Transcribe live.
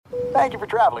Thank you for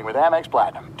traveling with Amex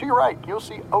Platinum. To your right, you'll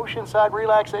see oceanside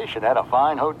relaxation at a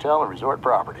fine hotel and resort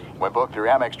property. When booked through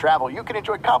Amex Travel, you can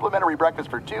enjoy complimentary breakfast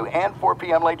for 2 and 4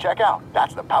 p.m. late checkout.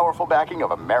 That's the powerful backing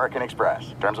of American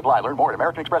Express. Terms apply. Learn more at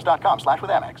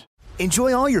americanexpress.com/withAmex.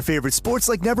 Enjoy all your favorite sports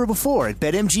like never before at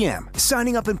BetMGM.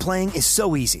 Signing up and playing is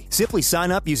so easy. Simply sign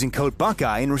up using code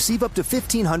Buckeye and receive up to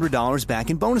 $1,500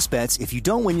 back in bonus bets if you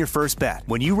don't win your first bet.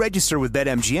 When you register with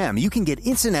BetMGM, you can get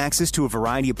instant access to a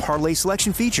variety of parlay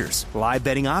selection features, live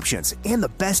betting options, and the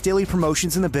best daily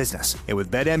promotions in the business. And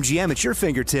with BetMGM at your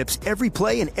fingertips, every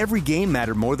play and every game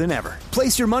matter more than ever.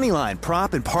 Place your moneyline,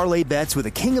 prop, and parlay bets with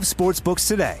the king of sportsbooks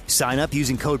today. Sign up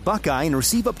using code Buckeye and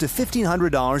receive up to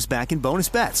 $1,500 back in bonus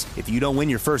bets if you don't win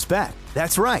your first bet.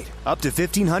 That's right, up to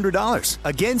 $1,500.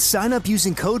 Again, sign up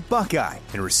using code Buckeye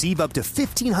and receive up to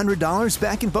 $1,500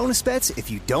 back in bonus bets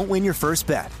if you don't win your first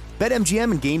bet.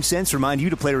 BetMGM and GameSense remind you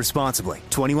to play responsibly.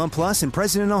 21 plus and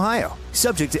present in Ohio.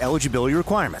 Subject to eligibility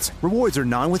requirements. Rewards are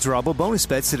non-withdrawable bonus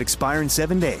bets that expire in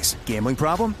 7 days. Gambling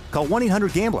problem? Call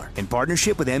 1-800-GAMBLER in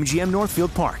partnership with MGM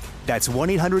Northfield Park. That's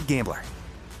 1-800-GAMBLER.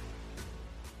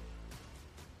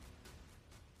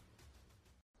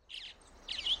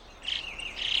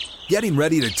 Getting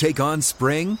ready to take on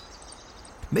spring?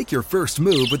 Make your first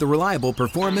move with the reliable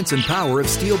performance and power of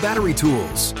Steel battery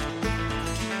tools.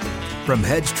 From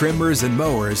hedge trimmers and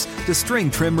mowers to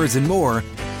string trimmers and more,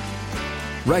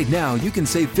 right now you can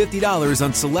save $50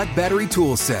 on select battery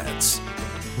tool sets.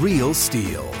 Real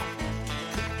Steel.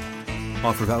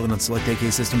 Offer valid on select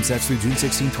AK system sets through June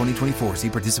 16, 2024. See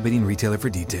participating retailer for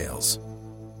details.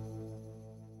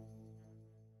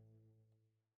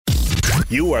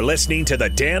 You are listening to the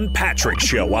Dan Patrick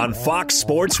Show on Fox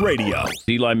Sports Radio.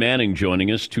 Eli Manning joining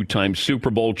us, two-time Super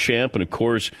Bowl champ, and of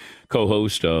course,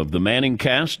 co-host of the Manning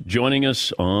Cast, joining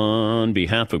us on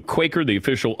behalf of Quaker, the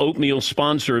official oatmeal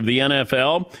sponsor of the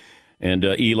NFL. And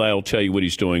Eli will tell you what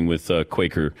he's doing with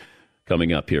Quaker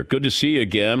coming up here. Good to see you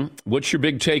again. What's your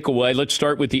big takeaway? Let's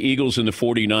start with the Eagles and the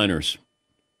 49ers.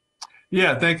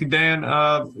 Yeah, thank you, Dan.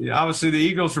 Obviously, the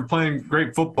Eagles are playing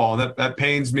great football. That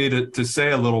pains me to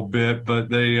say a little bit, but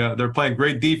they're playing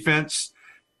great defense,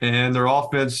 and their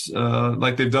offense,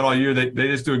 like they've done all year, they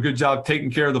just do a good job taking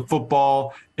care of the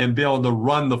football and being able to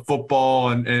run the football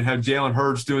and have Jalen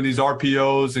Hurts doing these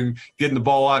RPOs and getting the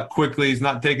ball out quickly. He's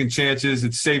not taking chances.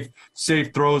 It's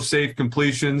safe throws, safe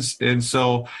completions, and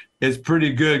so it's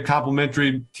pretty good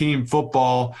complementary team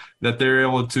football that they're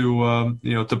able to,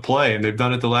 to play. And they've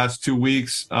done it the last 2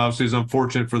 weeks. Obviously, it's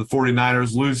unfortunate for the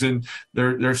 49ers losing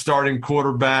their starting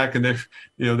quarterback, and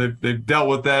they've dealt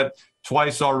with that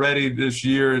twice already this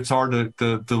year. It's hard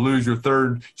to lose your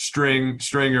third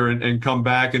stringer and come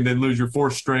back and then lose your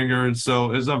fourth stringer. And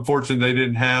so it's unfortunate they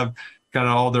didn't have kind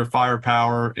of all their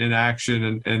firepower in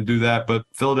action and do that. But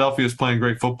Philadelphia is playing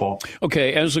great football.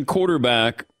 Okay, as a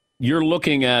quarterback, you're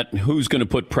looking at who's going to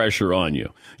put pressure on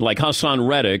you. Like Hassan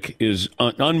Reddick is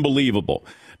unbelievable.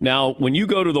 Now, when you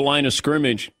go to the line of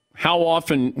scrimmage, how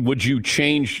often would you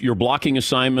change your blocking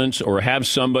assignments or have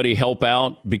somebody help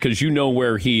out because you know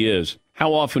where he is?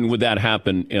 How often would that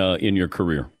happen in your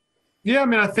career? Yeah, I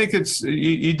mean, I think it's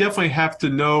you definitely have to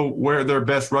know where their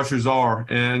best rushers are.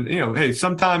 And, hey,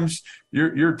 sometimes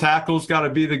your tackle's got to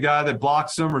be the guy that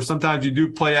blocks them, or sometimes you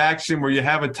do play action where you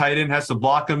have a tight end has to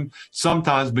block them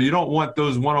sometimes, but you don't want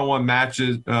those one-on-one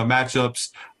matchups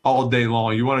all day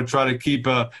long. You want to try to keep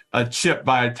a chip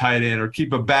by a tight end or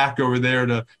keep a back over there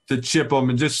to chip him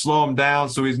and just slow him down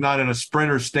so he's not in a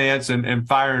sprinter stance and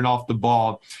firing off the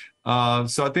ball.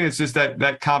 So I think it's just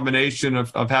that combination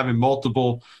of having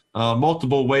multiple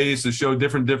ways to show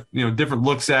different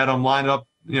looks at them, lining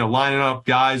up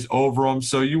guys over them.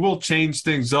 So you will change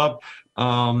things up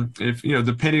if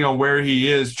depending on where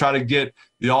he is, try to get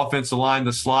the offensive line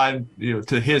to slide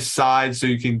to his side so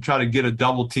you can try to get a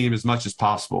double team as much as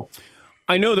possible.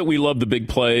 I know that we love the big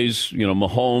plays,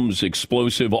 Mahomes,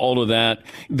 explosive, all of that.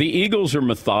 The Eagles are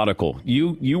methodical.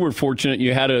 You were fortunate.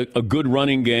 You had a good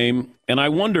running game. And I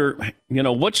wonder,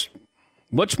 what's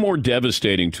more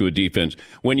devastating to a defense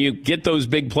when you get those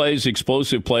big plays,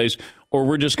 explosive plays, or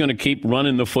we're just going to keep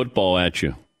running the football at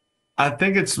you? I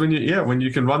think it's when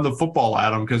you can run the football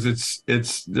at them, because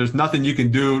there's nothing you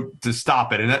can do to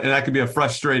stop it. And that can be a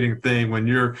frustrating thing when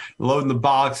you're loading the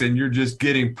box and you're just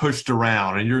getting pushed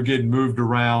around and you're getting moved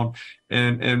around.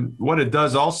 And what it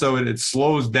does also, it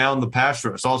slows down the pass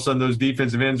rush. All of a sudden, those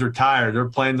defensive ends are tired. They're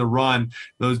playing the run.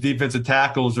 Those defensive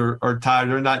tackles are tired.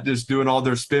 They're not just doing all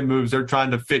their spin moves. They're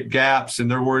trying to fit gaps, and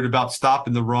they're worried about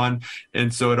stopping the run.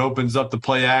 And so it opens up the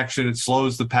play action. It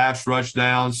slows the pass rush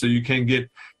down so you can get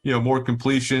more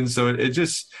completion. So it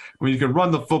just, when you can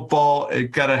run the football,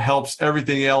 it kind of helps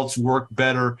everything else work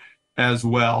better as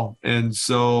well. And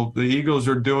so the Eagles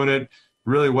are doing it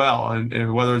really well.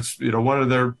 And whether it's, one of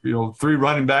their, 3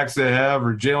 running backs they have,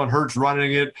 or Jalen Hurts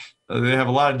running it, they have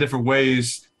a lot of different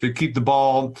ways to keep the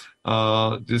ball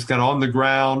just kind of on the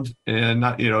ground, and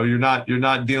not, you're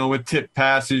not dealing with tip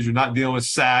passes, you're not dealing with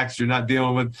sacks, you're not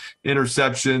dealing with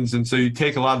interceptions, and so you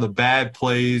take a lot of the bad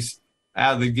plays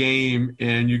out of the game,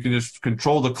 and you can just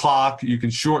control the clock, you can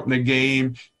shorten the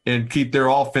game, and keep their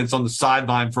offense on the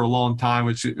sideline for a long time,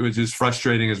 which is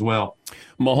frustrating as well.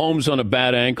 Mahomes on a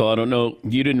bad ankle. I don't know.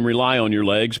 You didn't rely on your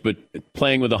legs, but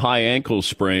playing with a high ankle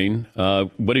sprain,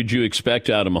 what did you expect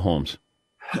out of Mahomes?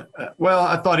 Well,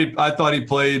 I thought he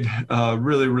played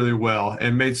really, really well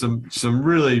and made some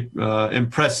really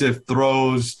impressive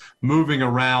throws, moving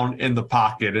around in the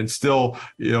pocket and still,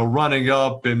 running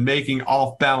up and making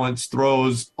off balance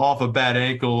throws off a bad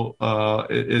ankle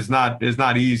is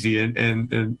not easy.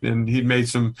 And he made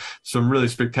some really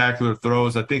spectacular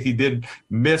throws. I think he did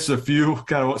miss a few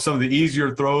some of the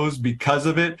easier throws because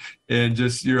of it. And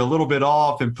just you're a little bit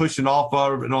off and pushing off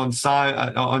of it on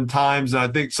times. And I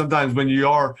think sometimes when you're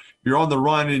on the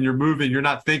run and you're moving, you're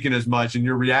not thinking as much and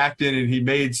you're reacting. And he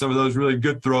made some of those really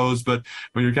good throws. But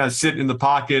when you're kind of sitting in the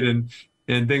pocket and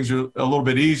things are a little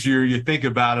bit easier, you think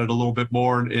about it a little bit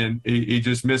more. And he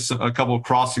just missed a couple of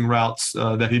crossing routes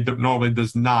that he normally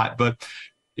does not. But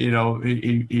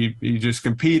he just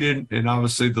competed, and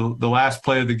obviously the last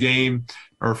play of the game,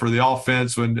 or for the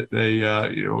offense, when they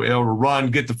able to run,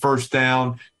 get the first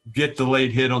down, get the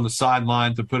late hit on the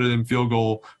sideline to put it in field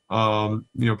goal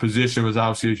position, was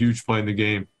obviously a huge play in the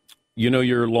game.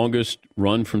 Your longest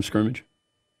run from scrimmage?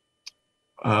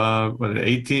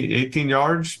 18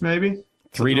 yards maybe?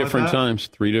 Three different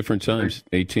times,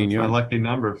 18 yards. My lucky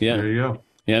number. Yeah. There you go.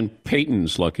 And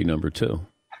Peyton's lucky number too.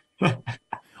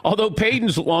 Although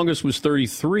Peyton's longest was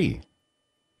 33.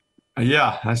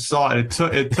 Yeah, I saw it.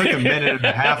 It took a minute and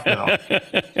a half, though.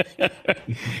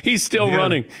 He's still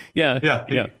running. Yeah.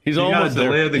 He's almost there.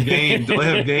 Delay of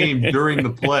the game during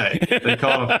the play. They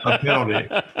call it a penalty.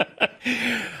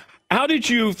 How did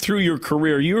you, through your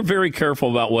career, you were very careful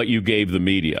about what you gave the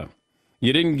media.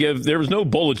 There was no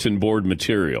bulletin board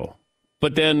material.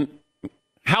 But then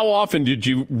how often did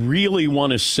you really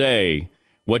want to say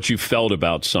what you felt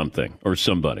about something or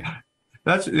somebody?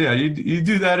 You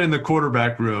do that in the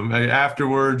quarterback room.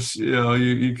 Afterwards,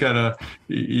 you gotta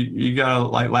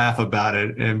like laugh about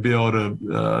it and be able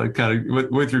to kind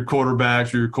of with your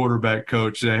quarterbacks or your quarterback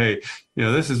coach say, hey,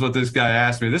 this is what this guy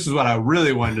asked me. This is what I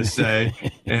really wanted to say,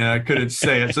 and I couldn't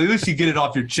say it. So at least you get it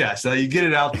off your chest. You get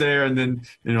it out there, and then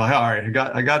all right,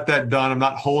 I got that done. I'm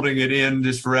not holding it in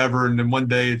just forever, and then one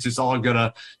day it's just all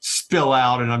gonna spill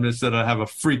out, and I'm just gonna have a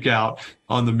freak out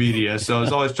on the media. So I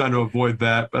was always trying to avoid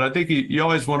that. But I think you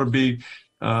always want to be,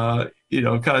 kind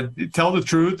of tell the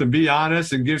truth and be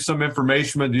honest and give some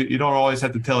information, but you don't always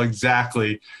have to tell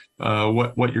exactly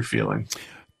what you're feeling.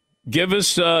 Give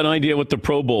us an idea what the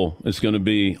Pro Bowl is going to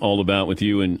be all about with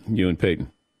you and Peyton.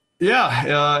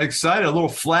 Yeah, excited. A little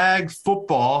flag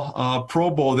football Pro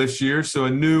Bowl this year, so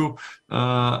a new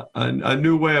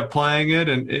way of playing it.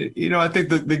 And I think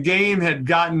the game had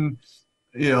gotten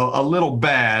a little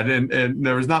bad, and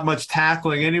there was not much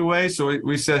tackling anyway. So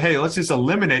we said, hey, let's just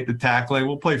eliminate the tackling.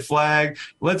 We'll play flag.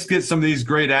 Let's get some of these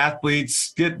great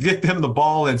athletes, get them the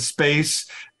ball in space,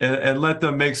 and let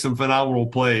them make some phenomenal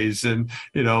plays. And,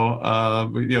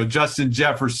 Justin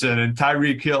Jefferson and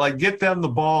Tyreek Hill, get them the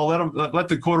ball, let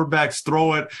the quarterbacks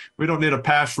throw it. We don't need a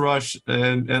pass rush,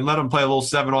 and let them play a little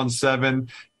 7-on-7.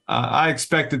 I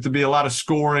expect it to be a lot of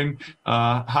scoring,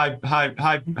 high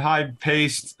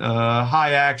paced,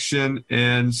 high action.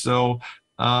 And so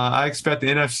I expect the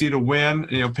NFC to win.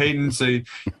 Peyton's he's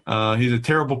a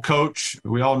terrible coach.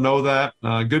 We all know that.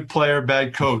 Good player,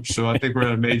 bad coach. So I think we're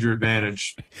at a major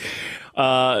advantage.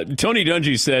 Tony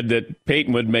Dungy said that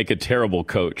Peyton would make a terrible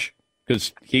coach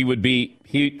because he would be,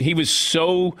 he was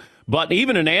so, but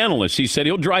even an analyst, he said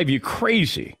he'll drive you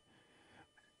crazy.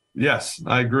 Yes,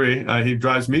 I agree. He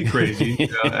drives me crazy,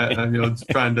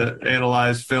 trying to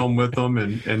analyze film with him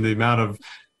and the amount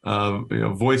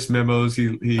of voice memos he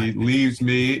leaves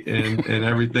me and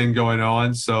everything going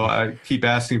on. So I keep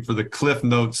asking for the cliff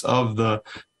notes of the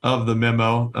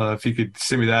memo. If he could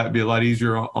send me that, it'd be a lot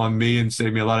easier on me and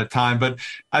save me a lot of time. But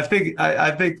I think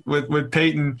with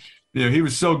Peyton, he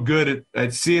was so good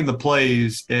at seeing the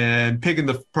plays and picking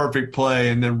the perfect play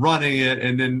and then running it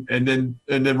and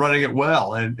then running it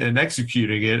well and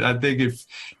executing it. I think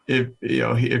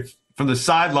if from the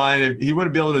sideline, he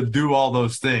wouldn't be able to do all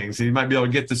those things. He might be able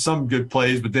to get to some good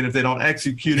plays, but then if they don't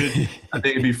execute it, I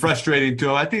think it'd be frustrating to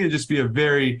him. I think it'd just be a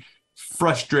very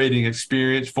frustrating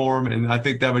experience for him, and I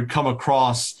think that would come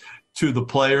across to the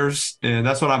players, and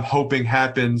that's what I'm hoping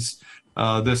happens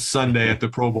this Sunday at the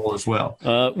Pro Bowl as well.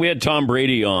 We had Tom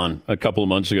Brady on a couple of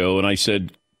months ago, and I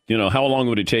said, how long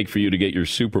would it take for you to get your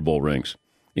Super Bowl rings?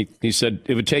 He said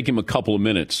it would take him a couple of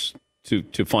minutes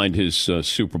to find his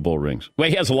Super Bowl rings. Well,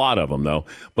 he has a lot of them, though.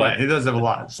 But right, he does have a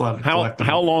lot.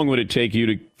 How long would it take you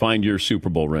to find your Super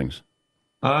Bowl rings?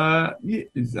 I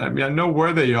know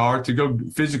where they are to go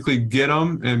physically get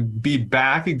them and be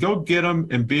back, and go get them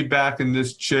and be back in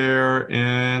this chair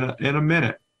in a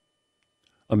minute.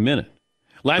 A minute.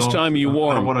 Last time you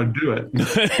wore them. I don't want to do it.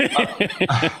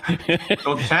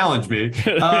 Don't challenge me.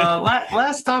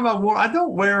 Last time I wore, I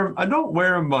don't wear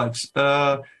them much.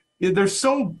 They're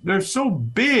so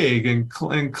big and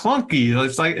clunky.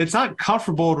 It's like it's not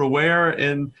comfortable to wear,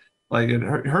 and like it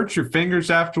hurts your fingers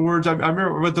afterwards. I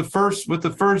remember with the first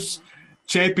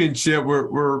championship,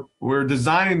 we're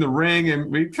designing the ring,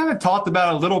 and we kind of talked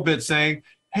about it a little bit, saying,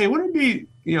 hey, wouldn't it be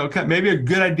maybe a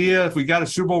good idea if we got a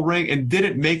Super Bowl ring and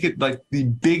didn't make it like the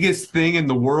biggest thing in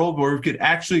the world, where we could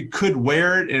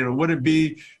wear it, and it wouldn't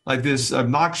be like this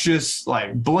obnoxious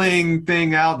like bling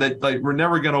thing out that like we're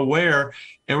never going to wear.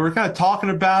 And we're kind of talking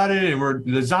about it, and we're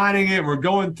designing it, and we're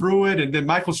going through it. And then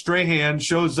Michael Strahan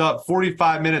shows up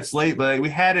 45 minutes late. Like we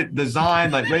had it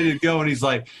designed, like ready to go. And he's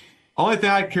like, only thing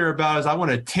I care about is I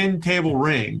want a 10-table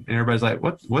ring. And everybody's like,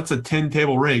 what's a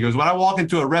 10-table ring? He goes, when I walk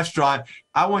into a restaurant,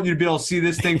 I want you to be able to see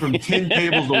this thing from 10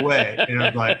 tables away. And I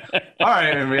was like, all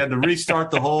right. And we had to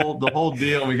restart the whole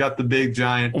deal. And we got the big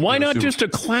giant. Why not just a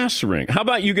class ring? How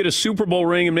about you get a Super Bowl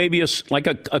ring and maybe a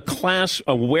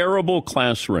wearable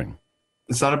class ring?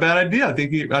 It's not a bad idea. I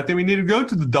think we need to go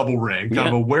to the double ring, kind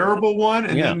of a wearable one,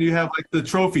 and then you have like the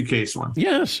trophy case one.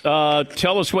 Yes.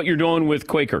 Tell us what you're doing with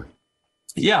Quaker.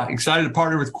 Yeah, excited to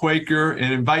partner with Quaker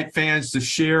and invite fans to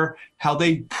share how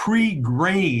they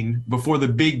pre-grain before the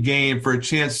big game for a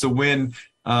chance to win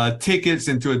tickets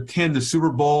and to attend the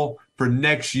Super Bowl for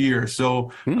next year.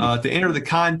 So to enter the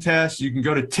contest, you can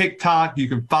go to TikTok, you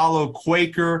can follow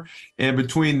Quaker, and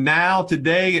between now,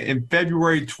 today, and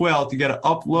February 12th, you got to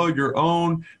upload your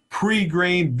own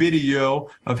pre-grain video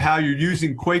of how you're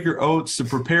using Quaker oats to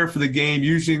prepare for the game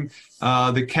using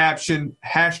the caption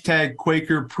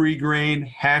 #Quaker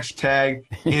pre-grain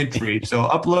 #entry. So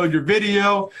upload your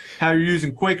video, how you're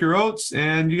using Quaker oats,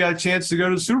 and you got a chance to go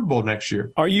to the Super Bowl next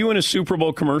year. Are you in a Super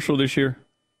Bowl commercial this year?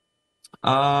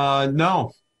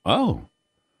 No. Oh,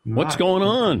 what's going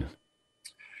on?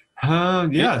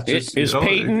 Yeah. Is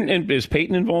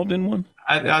Peyton involved in one?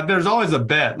 There's always a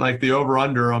bet, like the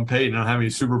over/under on Peyton on how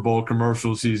many Super Bowl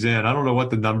commercials he's in. I don't know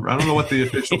what the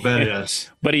official bet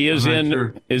is. But he is in.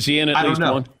 Sure. Is he in at least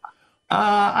one?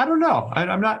 I don't know.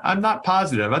 I'm not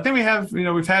positive. I think we have.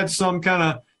 We've had some kind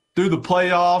of through the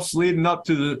playoffs leading up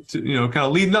to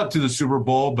the Super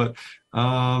Bowl, but.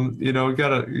 You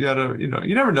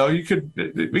never know.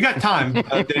 We got time,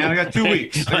 Dan. I got 2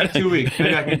 weeks.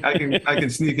 Maybe I can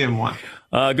sneak in one.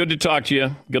 Good to talk to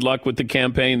you. Good luck with the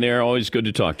campaign there. Always good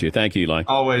to talk to you. Thank you, Eli.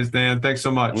 Always, Dan. Thanks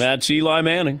so much. That's Eli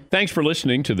Manning. Thanks for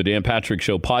listening to the Dan Patrick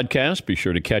Show podcast. Be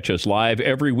sure to catch us live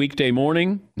every weekday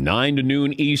morning, 9 to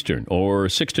noon Eastern or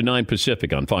 6 to 9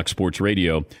 Pacific on Fox Sports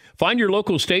Radio. Find your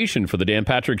local station for the Dan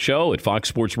Patrick Show at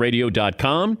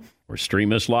foxsportsradio.com. Or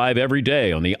stream us live every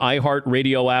day on the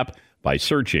iHeartRadio app by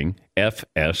searching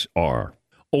FSR.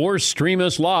 Or stream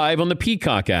us live on the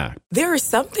Peacock app. There are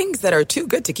some things that are too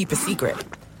good to keep a secret.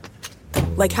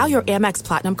 Like how your Amex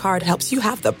Platinum card helps you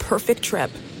have the perfect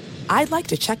trip. I'd like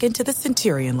to check into the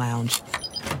Centurion Lounge.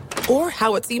 Or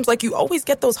how it seems like you always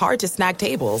get those hard-to-snag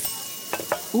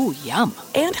tables. Ooh, yum.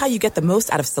 And how you get the most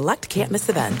out of select can't-miss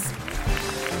events.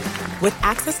 With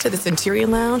access to the Centurion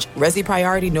Lounge, Resi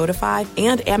Priority Notified,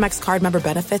 and Amex card member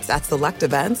benefits at select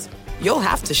events, you'll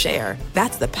have to share.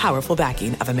 That's the powerful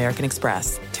backing of American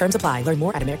Express. Terms apply. Learn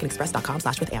more at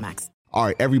americanexpress.com/withAmex. All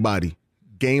right, everybody,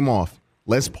 game off.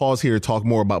 Let's pause here to talk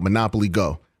more about Monopoly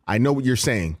Go. I know what you're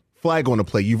saying. Flag on the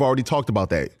play. You've already talked about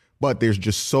that. But there's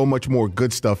just so much more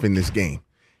good stuff in this game.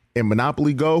 In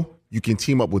Monopoly Go, you can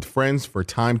team up with friends for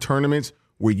timed tournaments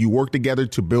where you work together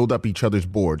to build up each other's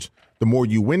boards. The more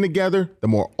you win together, the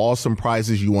more awesome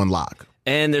prizes you unlock.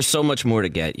 And there's so much more to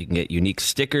get. You can get unique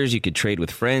stickers. You could trade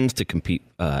with friends to compete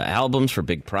albums for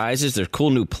big prizes. There's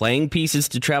cool new playing pieces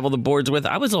to travel the boards with.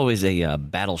 I was always a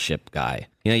Battleship guy.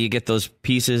 You get those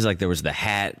pieces, like there was the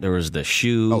hat, there was the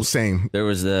shoe. Oh, same. I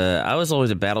was always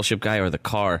a Battleship guy, or the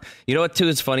car. You know what, too,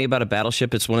 is funny about a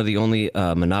Battleship? It's one of the only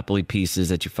Monopoly pieces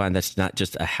that you find that's not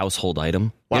just a household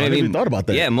item. Wow, I never even thought about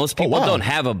that. Yeah, most people don't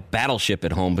have a Battleship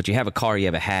at home, but you have a car, you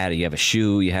have a hat, you have a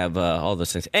shoe, you have all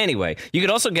those things. Anyway, you could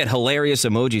also get hilarious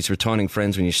emojis for taunting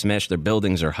friends when you smash their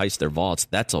buildings or heist their vaults.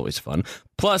 That's always fun.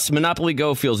 Plus, Monopoly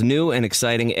Go feels new and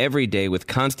exciting every day with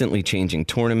constantly changing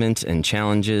tournaments and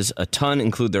challenges. A ton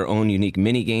include their own unique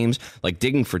mini games like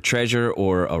digging for treasure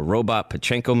or a robot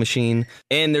Pachinko machine.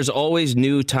 And there's always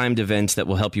new timed events that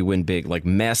will help you win big, like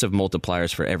massive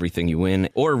multipliers for everything you win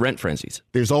or rent frenzies.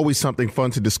 There's always something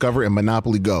fun to discover in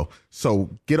Monopoly Go. So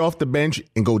get off the bench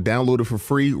and go download it for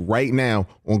free right now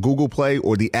on Google Play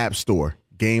or the App Store.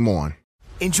 Game on.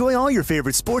 Enjoy all your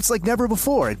favorite sports like never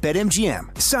before at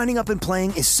BetMGM. Signing up and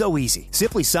playing is so easy.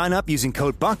 Simply sign up using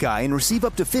code Buckeye and receive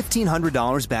up to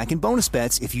 $1,500 back in bonus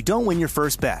bets if you don't win your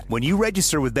first bet. When you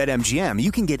register with BetMGM,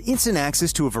 you can get instant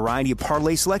access to a variety of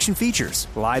parlay selection features,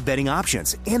 live betting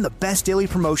options, and the best daily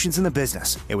promotions in the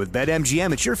business. And with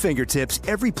BetMGM at your fingertips,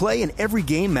 every play and every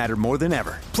game matter more than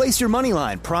ever. Place your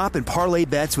moneyline, prop, and parlay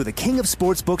bets with the king of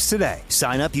sportsbooks today.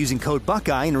 Sign up using code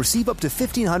Buckeye and receive up to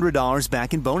 $1,500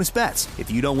 back in bonus bets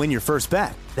if you don't win your first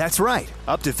bet. That's right,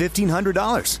 up to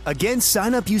 $1,500. Again,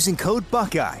 sign up using code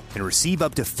Buckeye and receive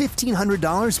up to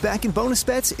 $1,500 back in bonus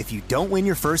bets if you don't win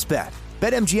your first bet.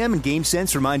 BetMGM and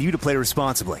GameSense remind you to play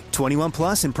responsibly. 21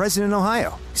 plus and present in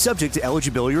Ohio. Subject to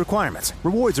eligibility requirements.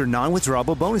 Rewards are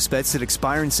non-withdrawable bonus bets that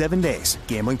expire in 7 days.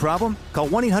 Gambling problem? Call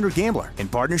 1-800-GAMBLER in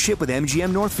partnership with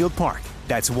MGM Northfield Park.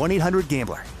 That's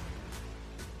 1-800-GAMBLER.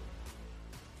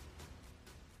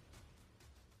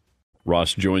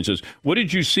 Ross joins us. What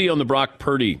did you see on the Brock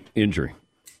Purdy injury?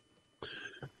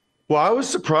 Well, I was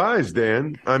surprised,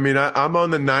 Dan. I mean, I'm on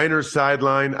the Niners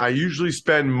sideline. I usually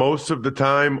spend most of the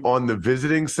time on the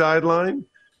visiting sideline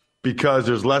because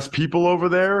there's less people over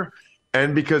there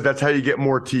and because that's how you get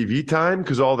more TV time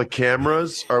because all the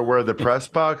cameras are where the press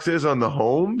box is on the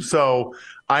home. So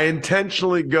I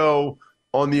intentionally go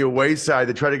on the away side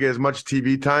to try to get as much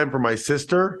TV time for my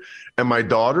sister and my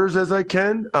daughters as I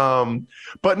can.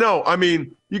 But no, I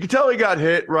mean, you can tell he got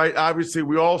hit, right? Obviously,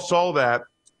 we all saw that.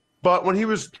 But when he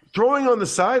was throwing on the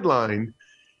sideline,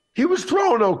 he was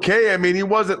throwing okay. I mean, he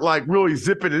wasn't like really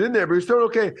zipping it in there, but he was throwing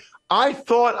okay. I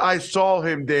thought I saw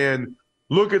him, Dan,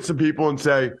 look at some people and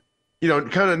say, you know,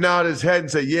 kind of nod his head and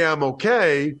say, yeah, I'm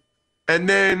okay. And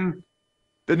then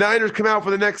the Niners come out for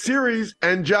the next series,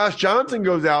 and Josh Johnson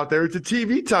goes out there. It's a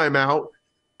TV timeout.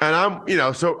 And I'm, you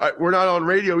know, so we're not on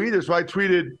radio either. So I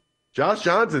tweeted, Josh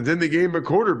Johnson's in the game at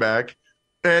quarterback.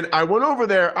 And I went over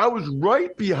there. I was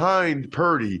right behind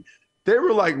Purdy. They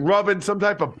were like rubbing some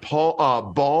type of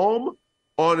balm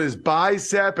on his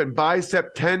bicep and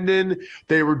bicep tendon.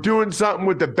 They were doing something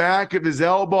with the back of his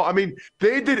elbow. I mean,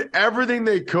 they did everything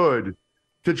they could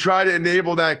to try to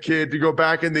enable that kid to go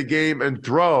back in the game and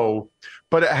throw.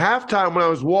 But at halftime, when I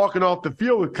was walking off the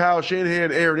field with Kyle Shanahan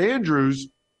and Aaron Andrews,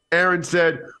 Aaron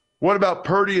said, what about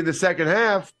Purdy in the second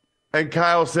half? And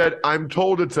Kyle said, I'm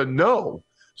told it's a no.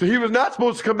 So he was not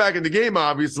supposed to come back in the game,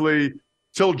 obviously,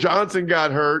 till Johnson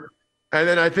got hurt. And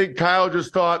then I think Kyle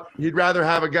just thought he'd rather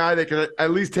have a guy that can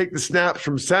at least take the snaps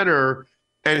from center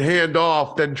and hand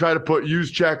off than try to put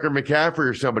Juszczyk or McCaffrey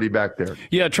or somebody back there.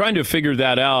 Yeah, trying to figure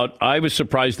that out. I was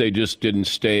surprised they just didn't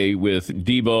stay with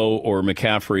Debo or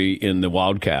McCaffrey in the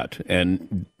Wildcat.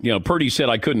 And, you know, Purdy said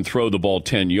I couldn't throw the ball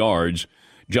 10 yards.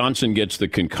 Johnson gets the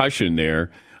concussion there.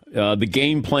 The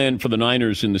game plan for the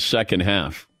Niners in the second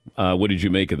half. What did you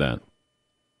make of that?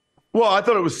 Well, I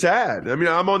thought it was sad. I mean,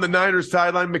 I'm on the Niners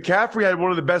sideline. McCaffrey had one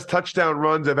of the best touchdown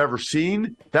runs I've ever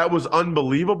seen. That was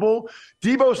unbelievable.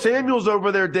 Debo Samuel's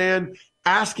over there, Dan,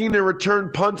 asking to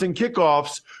return punts and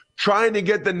kickoffs, trying to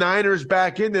get the Niners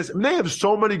back in this. And they have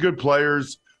so many good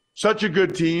players, such a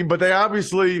good team, but they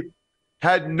obviously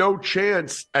had no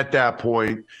chance at that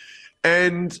point.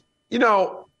 And, you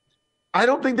know, I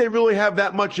don't think they really have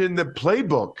that much in the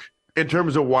playbook in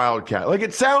terms of Wildcat. Like,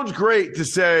 it sounds great to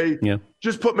say,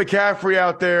 just put McCaffrey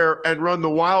out there and run the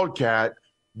Wildcat,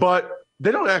 but they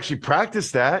don't actually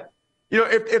practice that. You know,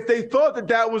 if they thought that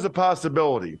that was a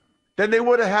possibility, then they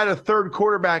would have had a third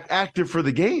quarterback active for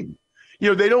the game.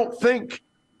 You know, they don't think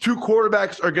two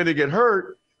quarterbacks are going to get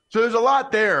hurt. So there's a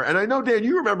lot there. And I know, Dan,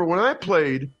 you remember when I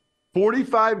played,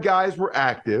 45 guys were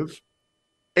active.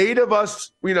 8 of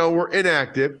us, you know, were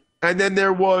inactive. And then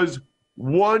there was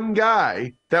one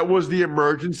guy that was the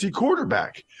emergency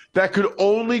quarterback that could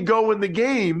only go in the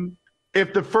game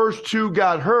if the first 2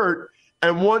 got hurt.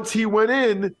 And once he went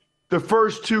in, the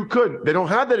first 2 couldn't. They don't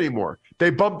have that anymore. They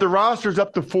bumped the rosters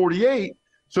up to 48.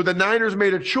 So the Niners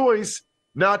made a choice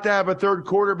not to have a third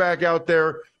quarterback out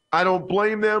there. I don't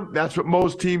blame them. That's what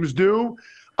most teams do.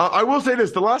 I will say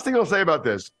this. The last thing I'll say about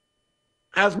this,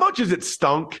 as much as it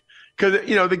stunk, because,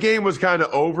 you know, the game was kind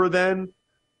of over then,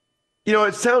 you know,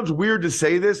 it sounds weird to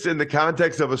say this in the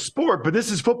context of a sport, but this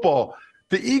is football.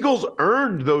 The Eagles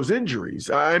earned those injuries.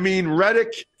 I mean,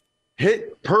 Reddick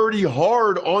hit Purdy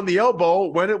hard on the elbow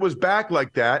when it was back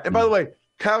like that. And by the way,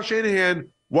 Kyle Shanahan,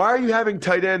 why are you having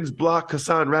tight ends block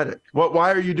Hassan Reddick?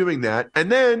 Why are you doing that?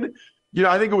 And then,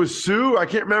 I think it was Sue. I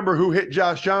can't remember who hit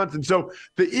Josh Johnson. So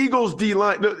the Eagles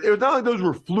D-line, it was not like those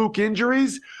were fluke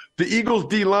injuries. The Eagles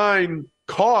D-line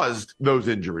caused those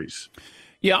injuries.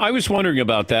 Yeah, I was wondering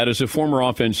about that as a former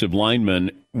offensive lineman.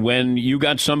 When you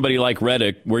got somebody like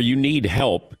Reddick where you need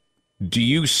help, do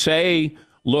you say,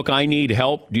 look, I need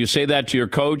help? Do you say that to your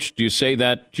coach? Do you say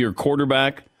that to your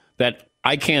quarterback, that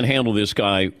I can't handle this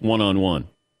guy one-on-one?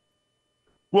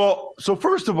 Well, so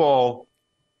first of all,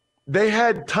 they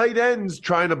had tight ends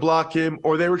trying to block him,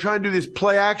 or they were trying to do this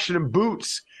play action and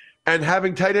boots and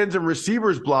having tight ends and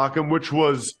receivers block him,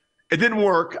 it didn't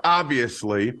work,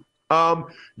 obviously.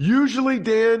 Usually,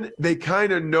 Dan, they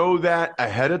kind of know that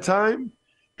ahead of time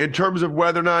in terms of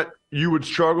whether or not you would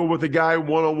struggle with a guy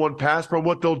one-on-one pass. But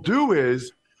what they'll do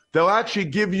is they'll actually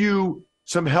give you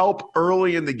some help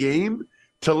early in the game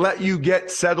to let you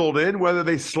get settled in, whether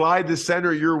they slide the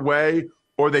center your way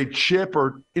or they chip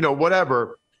or,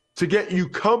 whatever, to get you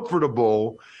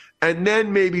comfortable and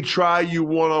then maybe try you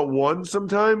one-on-one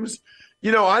sometimes.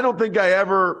 I don't think I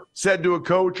ever said to a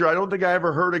coach, or I don't think I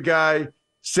ever heard a guy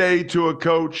say to a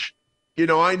coach,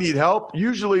 I need help.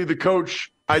 Usually the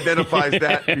coach identifies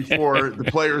that before the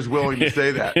player's willing to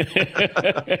say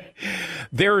that.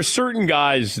 There are certain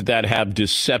guys that have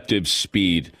deceptive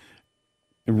speed.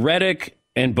 Reddick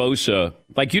and Bosa,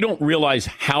 you don't realize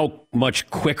how much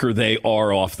quicker they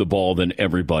are off the ball than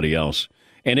everybody else.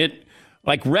 And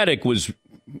Reddick was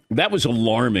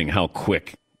alarming how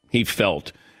quick he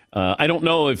felt. I don't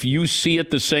know if you see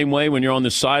it the same way when you're on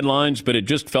the sidelines, but it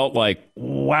just felt like,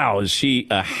 wow, is he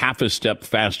a half a step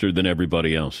faster than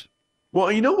everybody else? Well,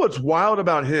 you know what's wild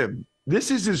about him? This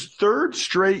is his third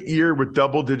straight year with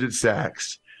double-digit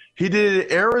sacks. He did it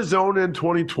in Arizona in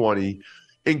 2020.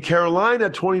 In Carolina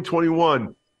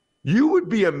 2021, you would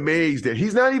be amazed that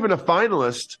he's not even a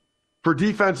finalist for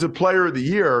Defensive Player of the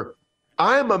Year.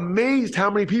 I am amazed how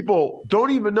many people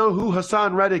don't even know who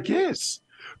Hassan Reddick is.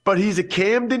 But he's a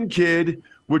Camden kid,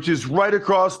 which is right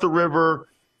across the river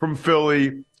from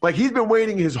Philly. He's been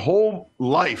waiting his whole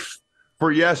life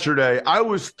for yesterday. I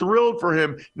was thrilled for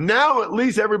him. Now at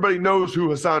least everybody knows who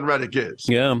Hassan Reddick is.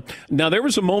 Yeah. Now there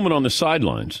was a moment on the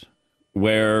sidelines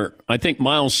where I think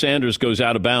Miles Sanders goes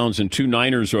out of bounds and two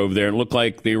Niners are over there and it looked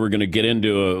like they were going to get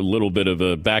into a little bit of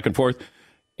a back and forth.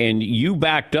 And you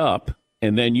backed up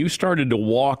and then you started to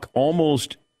walk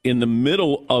almost in the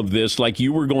middle of this like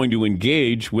you were going to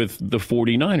engage with the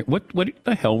 49ers. What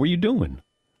the hell were you doing?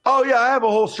 Oh, yeah, I have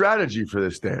a whole strategy for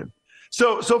this, Dan.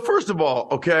 So first of all,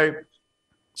 okay,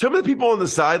 some of the people on the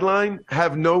sideline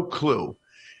have no clue.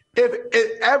 If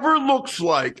it ever looks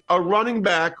like a running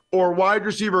back or wide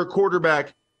receiver or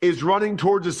quarterback is running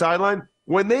towards the sideline,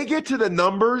 when they get to the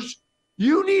numbers,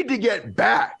 you need to get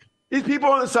back. These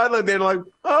people on the sideline, they're like,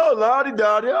 oh,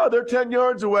 la-di-da-di, oh, they're 10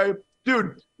 yards away.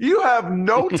 Dude, you have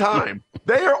no time.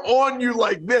 They are on you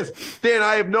like this. Dan,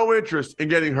 I have no interest in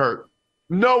getting hurt.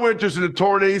 No interest in a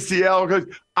torn ACL.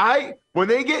 Because when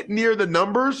they get near the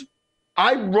numbers,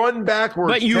 I run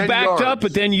backwards. But you 10 backed yards. up,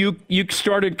 but then you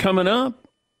started coming up.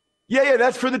 Yeah,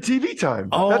 that's for the TV time.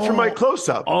 Oh. That's for my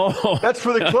close-up. Oh. That's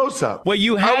for the close-up. Well,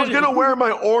 I was going to wear my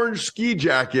orange ski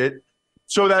jacket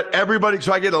so that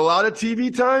so I get a lot of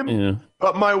TV time. Yeah.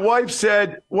 But my wife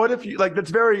said, what if you, that's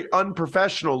very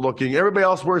unprofessional looking. Everybody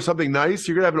else wears something nice.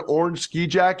 You're going to have an orange ski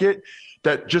jacket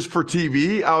that just for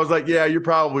TV. I was like, yeah, you're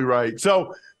probably right.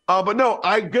 So, but no,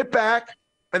 I get back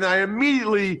and I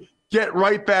immediately get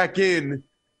right back in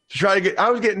to try to get, I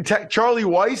was getting Charlie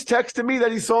Weiss texted me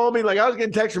that he saw me. I was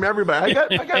getting texts from everybody.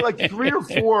 I got like 3 or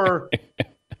 4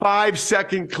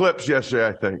 5-second clips yesterday,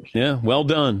 I think. Yeah, well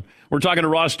done. We're talking to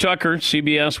Ross Tucker,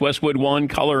 CBS Westwood One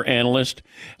color analyst.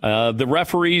 The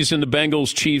referees in the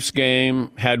Bengals-Chiefs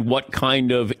game had what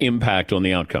kind of impact on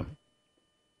the outcome?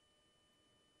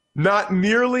 Not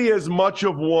nearly as much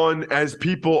of one as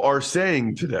people are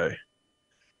saying today.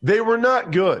 They were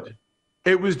not good.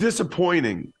 It was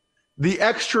disappointing. The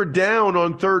extra down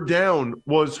on third down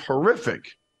was horrific,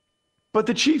 but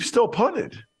the Chiefs still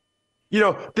punted.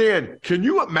 Dan, can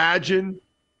you imagine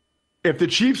if the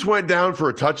Chiefs went down for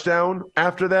a touchdown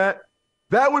after that?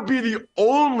 That would be the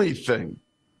only thing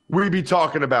we'd be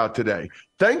talking about today.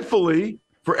 Thankfully,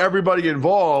 for everybody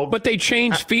involved. But they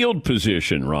changed field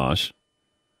position, Ross.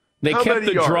 They kept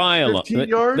the drive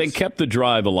alive. They kept the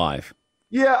drive alive.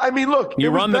 Yeah, I mean, look. You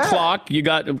run the clock. You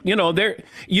got, there.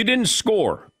 You didn't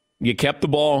score. You kept the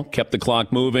ball, kept the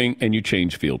clock moving, and you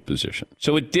changed field position.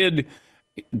 So it did.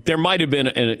 There might have been,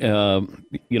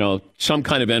 some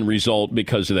kind of end result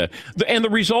because of that. And the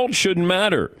result shouldn't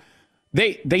matter.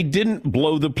 They didn't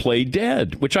blow the play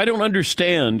dead, which I don't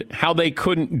understand how they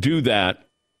couldn't do that.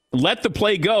 Let the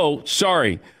play go.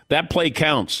 Sorry, that play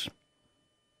counts.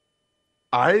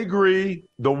 I agree.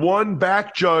 The one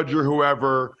back judge or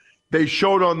whoever they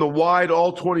showed on the wide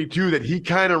all 22 that he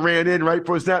kind of ran in right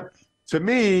for a snap. To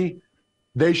me,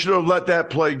 they should have let that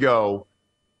play go.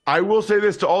 I will say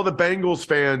this to all the Bengals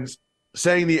fans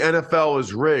saying the NFL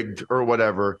is rigged or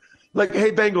whatever. Like,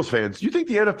 hey, Bengals fans, do you think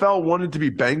the NFL wanted to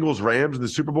be Bengals-Rams in the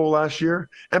Super Bowl last year?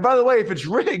 And by the way, if it's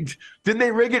rigged, didn't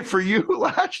they rig it for you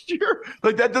last year?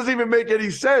 Like, that doesn't even make any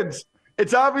sense.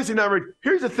 It's obviously not rigged.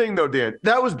 Here's the thing, though, Dan.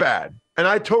 That was bad. And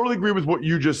I totally agree with what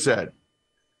you just said.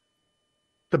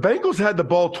 The Bengals had the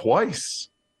ball twice,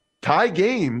 tie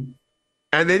game,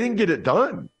 and they didn't get it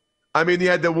done. I mean, they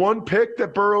had the one pick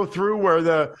that Burrow threw where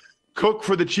the Cook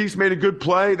for the Chiefs made a good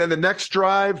play. Then the next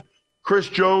drive, Chris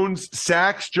Jones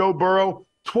sacks Joe Burrow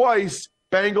twice.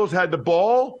 Bengals had the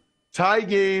ball, tie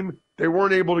game. They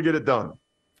weren't able to get it done.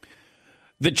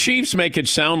 The Chiefs make it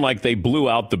sound like they blew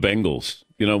out the Bengals,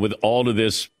 with all of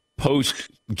this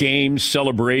post-game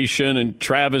celebration and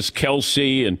Travis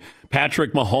Kelce and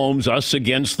Patrick Mahomes, us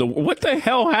against the... What the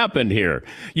hell happened here?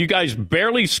 You guys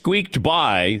barely squeaked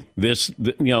by the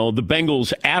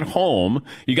Bengals at home.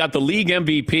 You got the league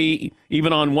MVP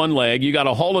even on one leg. You got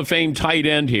a Hall of Fame tight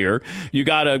end here. You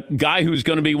got a guy who's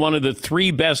going to be one of the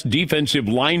 3 best defensive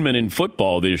linemen in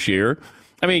football this year.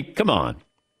 I mean, come on.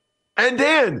 And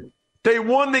Dan, they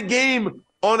won the game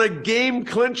on a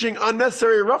game-clinching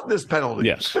unnecessary roughness penalty.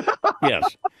 Yes. Yes.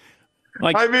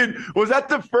 I mean, was that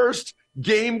the first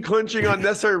game-clinching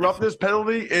unnecessary roughness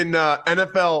penalty in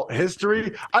NFL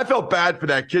history? I felt bad for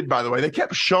that kid, by the way. They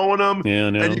kept showing him,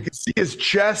 and you could see his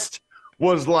chest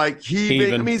was like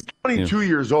heaving. I mean, he's 22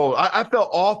 years old. I felt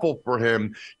awful for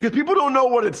him because people don't know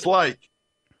what it's like.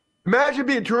 Imagine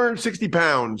being 260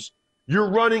 pounds. You're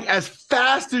running as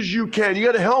fast as you can. You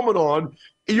got a helmet on.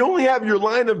 You only have your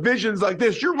line of visions like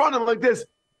this. You're running like this.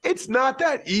 It's not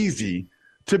that easy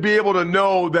to be able to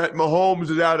know that Mahomes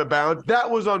is out of bounds. That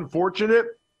was unfortunate.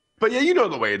 But, yeah, you know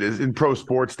the way it is in pro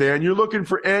sports, Dan. You're looking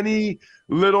for any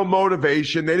little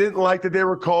motivation. They didn't like that they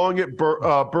were calling it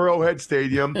Burrowhead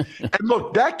Stadium. And,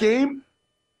 look, that game,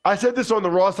 I said this on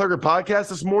the Ross Tucker podcast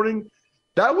this morning,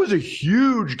 that was a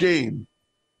huge game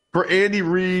for Andy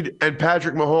Reid and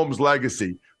Patrick Mahomes'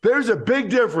 legacy. There's a big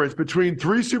difference between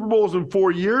 3 Super Bowls in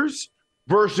 4 years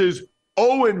versus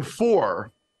 0-4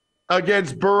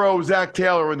 against Burrow, Zach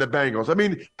Taylor, and the Bengals. I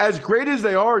mean, as great as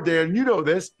they are, Dan, you know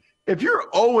this. If you're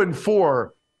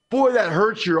 0-4, boy, that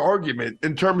hurts your argument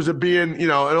in terms of being, an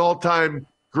all-time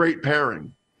great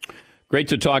pairing. Great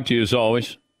to talk to you as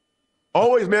always.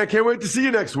 Always, man. Can't wait to see you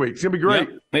next week. It's gonna be great.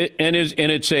 Yeah. And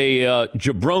it's a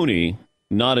jabroni,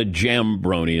 not a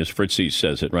jambroni, as Fritzy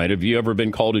says it. Right? Have you ever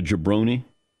been called a jabroni?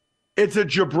 It's a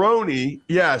jabroni.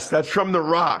 Yes, that's from The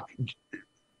Rock.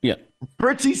 Yeah.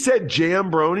 Fritzy said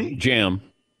jambroni. Jam.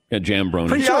 Yeah, jambroni.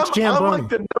 Pretty sure it's jambroni. I'm like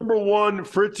the number one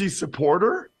Fritzy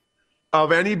supporter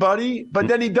of anybody, but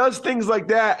then he does things like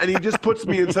that, and he just puts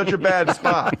me in such a bad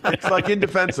spot. It's like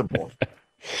indefensible.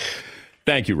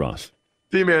 Thank you, Ross.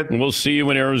 See you, man. And we'll see you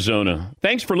in Arizona.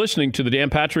 Thanks for listening to the Dan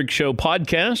Patrick Show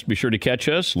podcast. Be sure to catch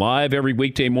us live every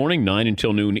weekday morning, 9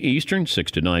 until noon Eastern,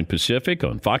 6 to 9 Pacific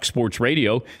on Fox Sports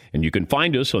Radio. And you can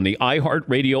find us on the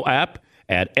iHeartRadio app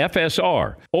at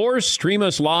FSR or stream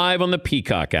us live on the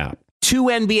Peacock app. 2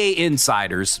 NBA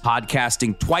insiders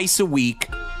podcasting twice a week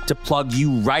to plug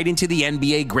you right into the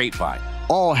NBA grapevine.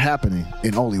 All happening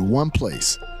in only one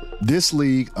place. This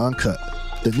League Uncut,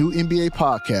 the new NBA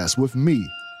podcast with me,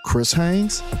 Chris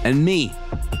Haynes, and me,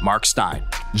 Mark Stein.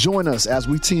 Join us as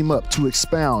we team up to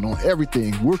expound on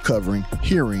everything we're covering,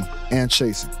 hearing, and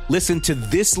chasing. Listen to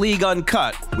This League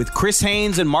Uncut with Chris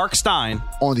Haynes and Mark Stein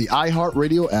on the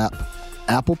iHeartRadio app,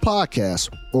 Apple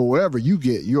Podcasts, or wherever you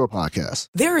get your podcasts.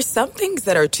 There are some things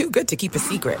that are too good to keep a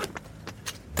secret.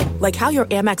 Like how your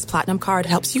Amex Platinum card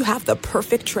helps you have the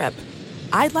perfect trip.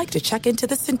 I'd like to check into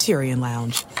the Centurion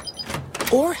Lounge.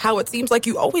 Or how it seems like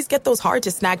you always get those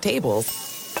hard-to-snag tables.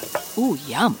 Ooh,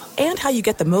 yum. And how you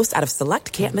get the most out of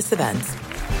select can't-miss events.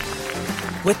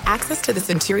 With access to the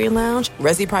Centurion Lounge,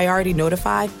 Resi Priority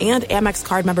Notified, and Amex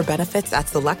card member benefits at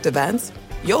select events,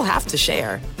 you'll have to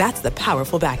share. That's the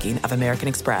powerful backing of American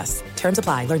Express. Terms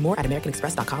apply. Learn more at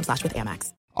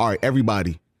americanexpress.com/withAmex. All right,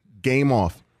 everybody, game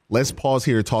off. Let's pause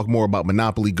here to talk more about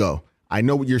Monopoly Go. I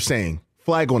know what you're saying.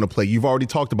 Flag on the play. You've already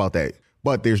talked about that.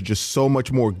 But there's just so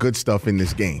much more good stuff in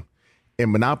this game.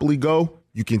 In Monopoly Go,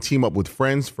 you can team up with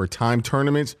friends for time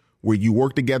tournaments where you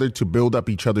work together to build up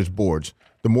each other's boards.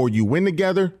 The more you win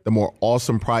together, the more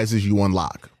awesome prizes you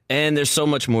unlock. And there's so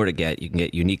much more to get. You can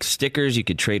get unique stickers. You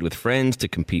could trade with friends to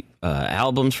compete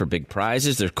albums for big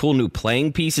prizes. There's cool new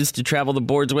playing pieces to travel the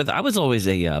boards with. I was always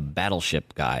a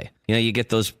Battleship guy. You know, you get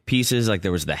those pieces, like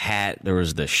there was the hat, there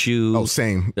was the shoe. Oh,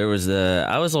 same.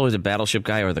 I was always a Battleship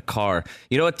guy, or the car.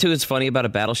 You know what, too, is funny about a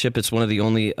Battleship? It's one of the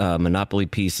only Monopoly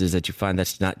pieces that you find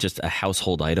that's not just a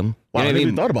household item. Wow, You know I what never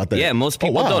even thought about that. Yeah, most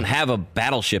people wow. don't have a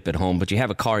Battleship at home, but you have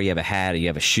a car, you have a hat, you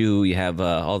have a shoe, you have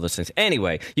all those things.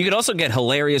 Anyway, you could also get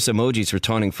hilarious emojis for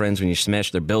taunting friends when you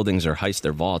smash their buildings or heist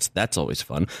their vaults. That's always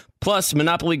fun. Plus,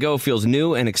 Monopoly Go feels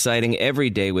new and exciting every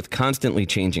day with constantly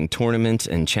changing tournaments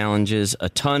and challenges. A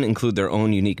ton include their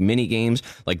own unique mini games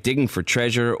like digging for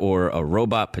treasure or a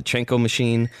robot Pachinko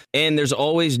machine. And there's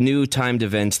always new timed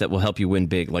events that will help you win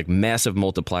big, like massive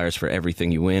multipliers for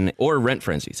everything you win or rent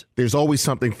frenzies. There's always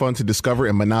something fun to discover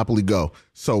in Monopoly Go.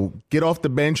 So get off the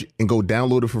bench and go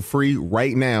download it for free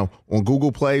right now on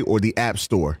Google Play or the App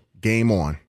Store. Game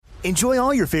on. Enjoy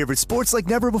all your favorite sports like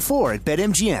never before at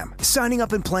BetMGM. Signing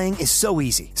up and playing is so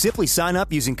easy. Simply sign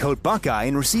up using code Buckeye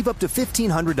and receive up to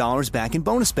 $1,500 back in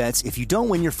bonus bets if you don't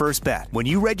win your first bet. When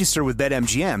you register with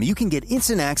BetMGM, you can get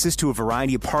instant access to a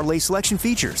variety of parlay selection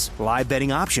features, live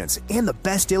betting options, and the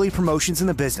best daily promotions in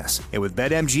the business. And with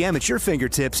BetMGM at your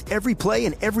fingertips, every play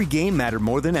and every game matter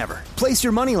more than ever. Place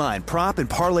your moneyline, prop, and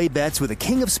parlay bets with the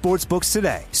king of sportsbooks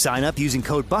today. Sign up using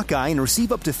code Buckeye and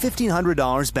receive up to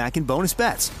 $1,500 back in bonus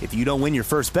bets if you don't win your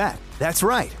first bet. That's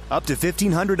right, up to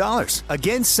 $1,500.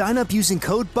 Again, sign up using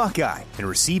code Buckeye and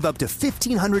receive up to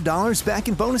 $1,500 back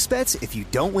in bonus bets if you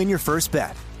don't win your first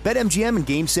bet. BetMGM and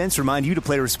GameSense remind you to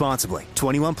play responsibly.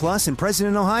 21 plus and present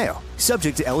in Ohio.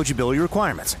 Subject to eligibility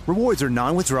requirements. Rewards are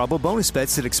non-withdrawable bonus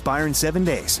bets that expire in 7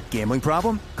 days. Gambling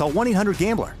problem? Call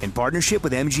 1-800-GAMBLER in partnership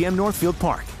with MGM Northfield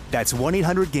Park. That's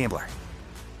 1-800-GAMBLER.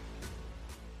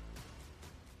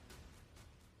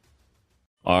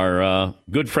 Our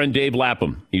good friend Dave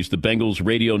Lapham. He's the Bengals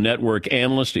radio network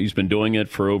analyst. He's been doing it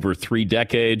for over 3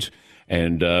 decades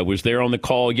and was there on the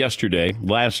call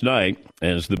last night,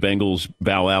 as the Bengals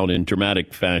bow out in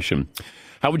dramatic fashion.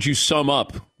 How would you sum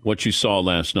up what you saw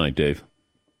last night, Dave?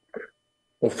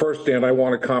 Well, first, Dan, I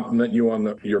want to compliment you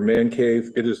on your man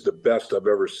cave. It is the best I've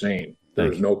ever seen.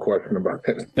 There's no question about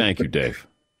it. Thank you, Dave.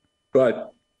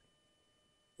 But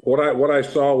what I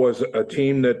saw was a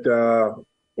team that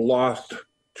lost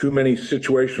too many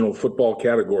situational football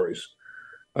categories.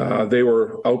 They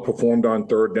were outperformed on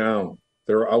third down.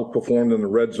 They were outperformed in the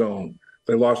red zone.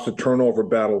 They lost a turnover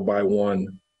battle by 1.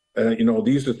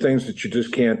 These are things that you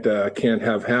just can't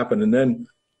have happen. And then,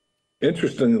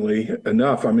 interestingly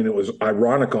enough, I mean, it was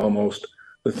ironic almost.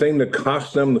 The thing that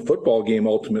cost them the football game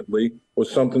ultimately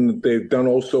was something that they've done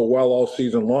oh so well all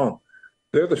season long.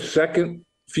 They're the second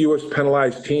fewest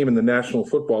penalized team in the National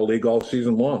Football League all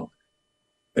season long.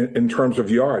 In terms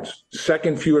of yards,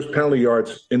 second fewest penalty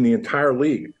yards in the entire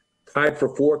league, tied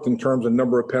for 4th in terms of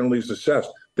number of penalties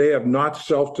assessed. They have not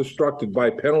self-destructed by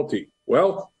penalty.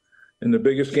 Well, in the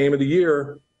biggest game of the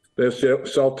year, they're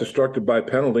self-destructed by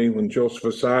penalty when Joseph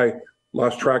Asai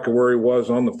lost track of where he was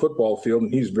on the football field,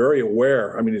 and he's very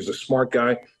aware. I mean, he's a smart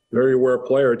guy, very aware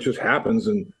player. It just happens,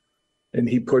 and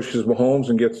he pushes Mahomes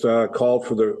and gets called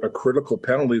for a critical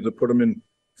penalty to put him in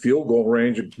field goal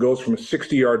range. It goes from a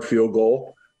 60-yard field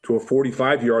goal to a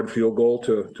 45-yard field goal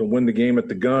to win the game at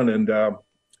the gun. And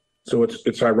so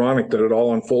it's ironic that it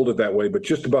all unfolded that way. But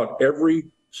just about every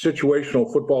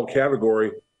situational football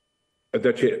category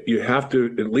that you have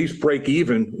to at least break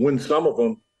even, win some of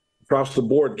them across the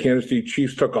board. Kansas City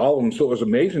Chiefs took all of them. So it was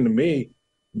amazing to me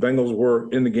the Bengals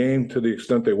were in the game to the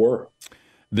extent they were.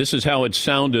 This is how it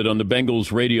sounded on the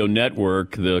Bengals radio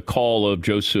network, the call of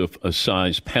Joseph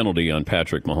Asai's penalty on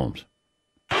Patrick Mahomes.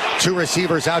 2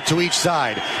 receivers out to each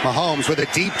side. Mahomes with a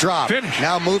deep drop.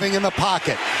 Now moving in the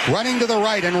pocket. Running to the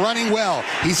right and running well.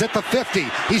 He's at the 50.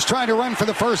 He's trying to run for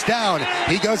the first down.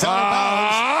 He goes out of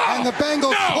bounds. And the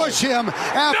Bengals push him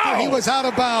after he was out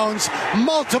of bounds.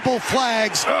 Multiple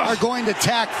flags are going to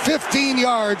tack 15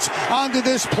 yards onto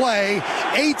this play.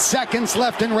 8 seconds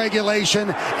left in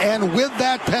regulation. And with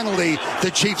that penalty,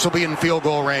 the Chiefs will be in field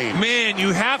goal range. Man,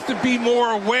 you have to be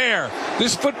more aware.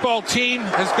 This football team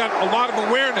has got a lot of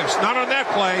awareness. Not on that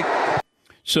play.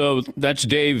 So that's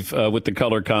Dave with the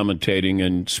color commentating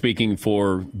and speaking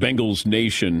for Bengals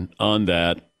Nation on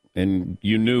that. And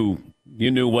you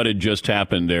knew what had just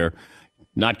happened there.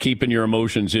 Not keeping your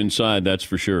emotions inside, that's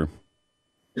for sure.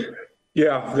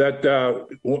 Yeah, that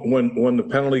when the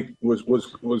penalty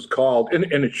was called, and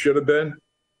it should have been.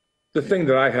 The thing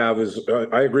that I have is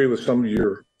I agree with some of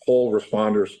your poll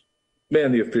responders.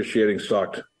 Man, the officiating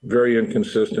sucked. Very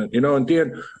inconsistent. And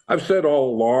Dan, I've said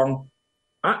all along,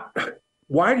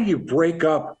 why do you break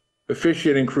up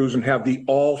officiating crews and have the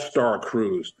all-star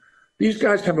crews. These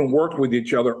guys haven't worked with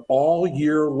each other all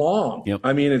year long. Yep.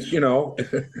 I mean, it's,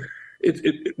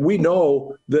 we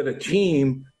know that a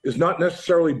team is not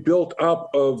necessarily built up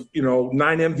of, 9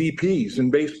 MVPs in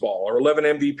baseball or 11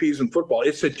 MVPs in football.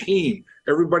 It's a team.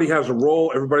 Everybody has a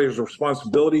role. Everybody has a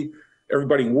responsibility.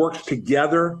 Everybody works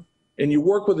together. And you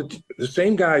work with the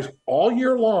same guys all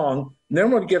year long. And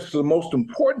then when it gets to the most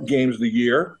important games of the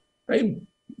year, they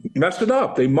mess it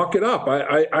up. They muck it up.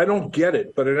 I don't get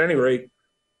it. But at any rate,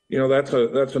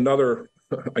 that's another,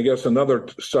 I guess, another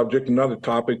subject, another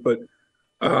topic. But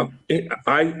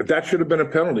that should have been a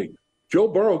penalty. Joe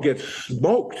Burrow gets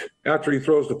smoked after he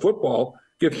throws the football,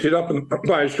 gets hit up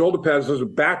by his shoulder pads, does a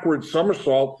backward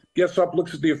somersault, gets up,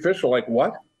 looks at the official like,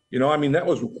 what? That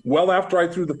was well after I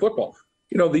threw the football.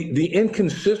 The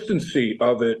inconsistency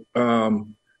of it.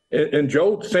 And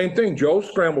Joe, same thing. Joe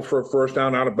scrambled for a first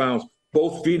down out of bounds,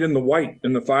 both feet in the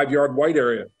 5-yard white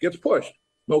area, gets pushed,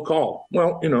 no call.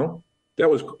 Well, it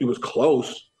was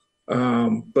close,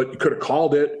 but you could have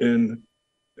called it, and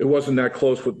it wasn't that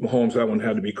close with Mahomes. That one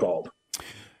had to be called.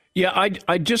 Yeah,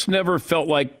 I just never felt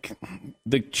like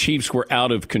the Chiefs were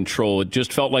out of control. It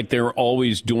just felt like they were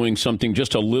always doing something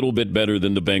just a little bit better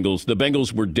than the Bengals. The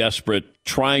Bengals were desperate,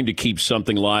 trying to keep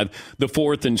something alive. The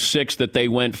 4th and 6 that they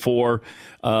went for,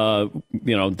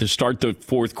 to start the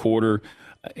fourth quarter,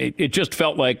 it just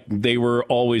felt like they were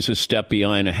always a step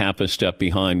behind, a half a step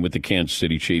behind with the Kansas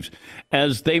City Chiefs.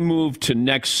 As they move to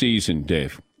next season,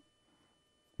 Dave,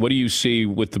 what do you see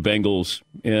with the Bengals?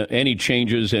 Any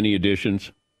changes, any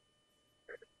additions?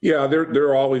 Yeah,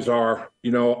 there always are.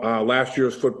 Last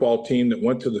year's football team that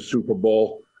went to the Super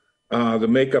Bowl, the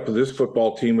makeup of this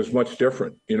football team was much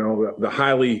different. The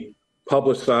highly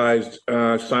publicized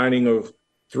signing of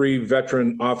 3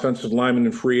 veteran offensive linemen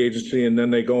in free agency, and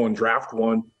then they go and draft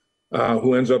one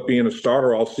who ends up being a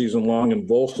starter all season long in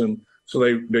Volson. So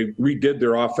they redid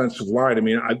their offensive line.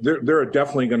 There are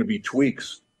definitely going to be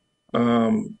tweaks.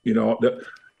 Every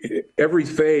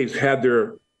phase had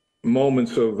their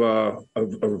moments of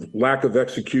lack of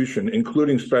execution,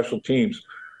 including special teams.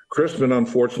 Chrisman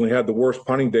unfortunately had the worst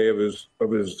punting day of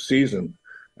his season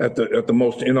at the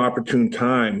most inopportune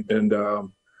time, and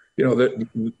the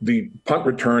punt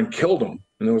return killed him,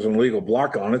 and there was an illegal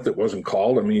block on it that wasn't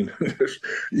called.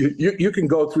 You can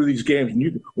go through these games,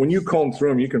 and when you comb through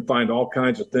them, you can find all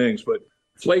kinds of things, but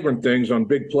flagrant things on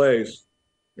big plays,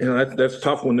 that's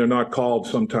tough when they're not called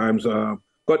sometimes.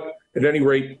 But at any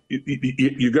rate,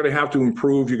 you're going to have to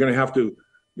improve. You're going to have to,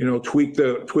 tweak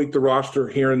the roster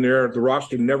here and there. The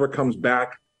roster never comes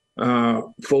back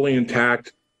fully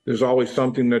intact. There's always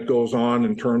something that goes on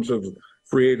in terms of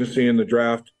free agency and the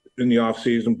draft in the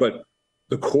offseason. But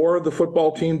the core of the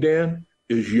football team, Dan,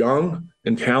 is young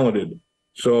and talented.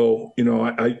 So,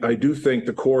 I do think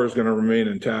the core is going to remain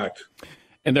intact.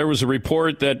 And there was a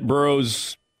report that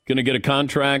Burrow's going to get a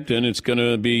contract, and it's going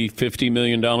to be $50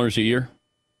 million a year.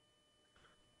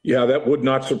 Yeah, that would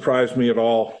not surprise me at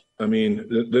all.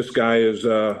 This guy is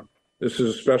this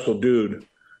is a special dude.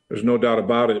 There's no doubt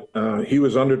about it. He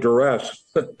was under duress,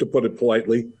 to put it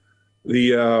politely.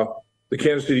 The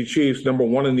Kansas City Chiefs, number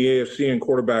 1 in the AFC in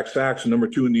quarterback sacks and number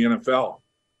 2 in the NFL.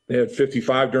 They had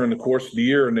 55 during the course of the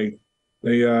year, and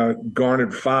they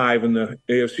garnered 5 in the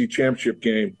AFC Championship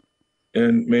game.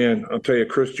 And, man, I'll tell you,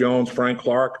 Chris Jones, Frank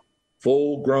Clark,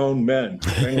 full-grown men.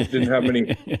 Bengals didn't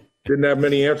have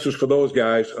many answers for those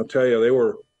guys. I'll tell you, they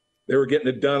were getting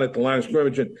it done at the line of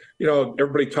scrimmage. And,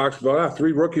 everybody talks about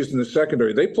 3 rookies in the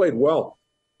secondary. They played well.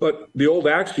 But the old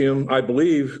axiom, I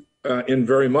believe, in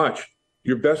very much,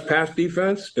 your best pass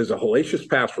defense is a hellacious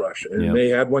pass rush. And they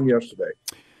had one yesterday.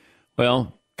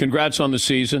 Well, congrats on the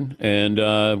season, and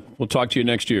we'll talk to you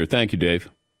next year. Thank you, Dave.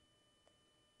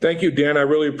 Thank you, Dan. I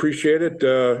really appreciate it.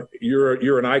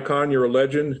 You're an icon. You're a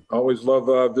legend. Always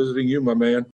love visiting you, my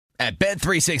man. At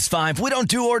Bet365, we don't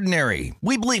do ordinary.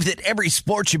 We believe that every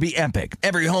sport should be epic.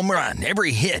 Every home run,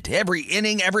 every hit, every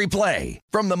inning, every play.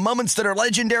 From the moments that are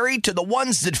legendary to the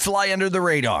ones that fly under the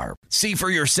radar. See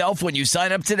for yourself when you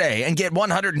sign up today and get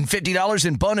 $150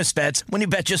 in bonus bets when you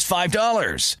bet just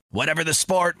 $5. Whatever the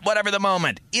sport, whatever the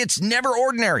moment, it's never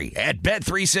ordinary at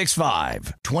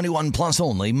Bet365. 21 plus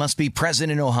only. Must be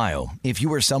present in Ohio. If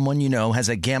you or someone you know has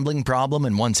a gambling problem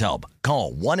and wants help,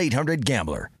 call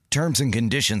 1-800-GAMBLER. Terms and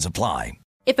conditions apply.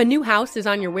 If a new house is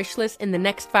on your wish list in the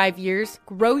next 5 years,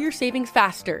 grow your savings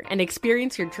faster and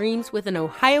experience your dreams with an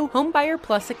Ohio Homebuyer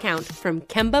Plus account from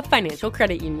Kemba Financial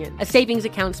Credit Union. A savings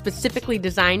account specifically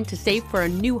designed to save for a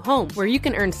new home where you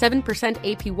can earn 7%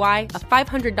 APY,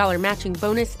 a $500 matching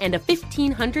bonus, and a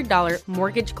 $1,500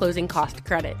 mortgage closing cost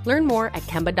credit. Learn more at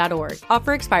Kemba.org.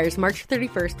 Offer expires March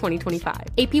 31st, 2025.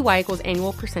 APY equals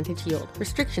annual percentage yield.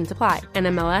 Restrictions apply.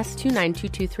 NMLS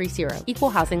 292230.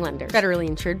 Equal housing lender. Federally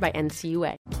insured by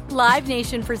NCUA. Live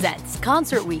Nation presents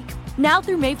Concert Week. Now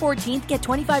through May 14th, get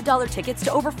 $25 tickets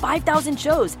to over 5,000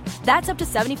 shows. That's up to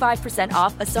 75%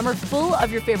 off a summer full of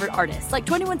your favorite artists like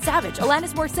 21 Savage,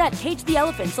 Alanis Morissette, Cage the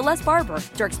Elephant, Celeste Barber,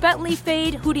 Dierks Bentley,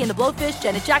 Fade, Hootie and the Blowfish,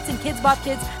 Janet Jackson, Kids Bop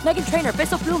Kids, Meghan Trainor,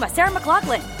 Peso Pluma, Sarah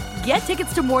McLachlan. Get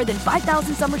tickets to more than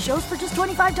 5,000 summer shows for just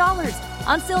 $25.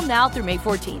 Until now through May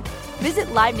 14th. Visit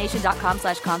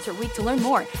LiveNation.com/Concert Week to learn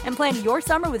more and plan your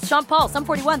summer with Sean Paul, Sum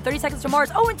 41, 30 Seconds to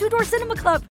Mars, and Two Door Cinema Club.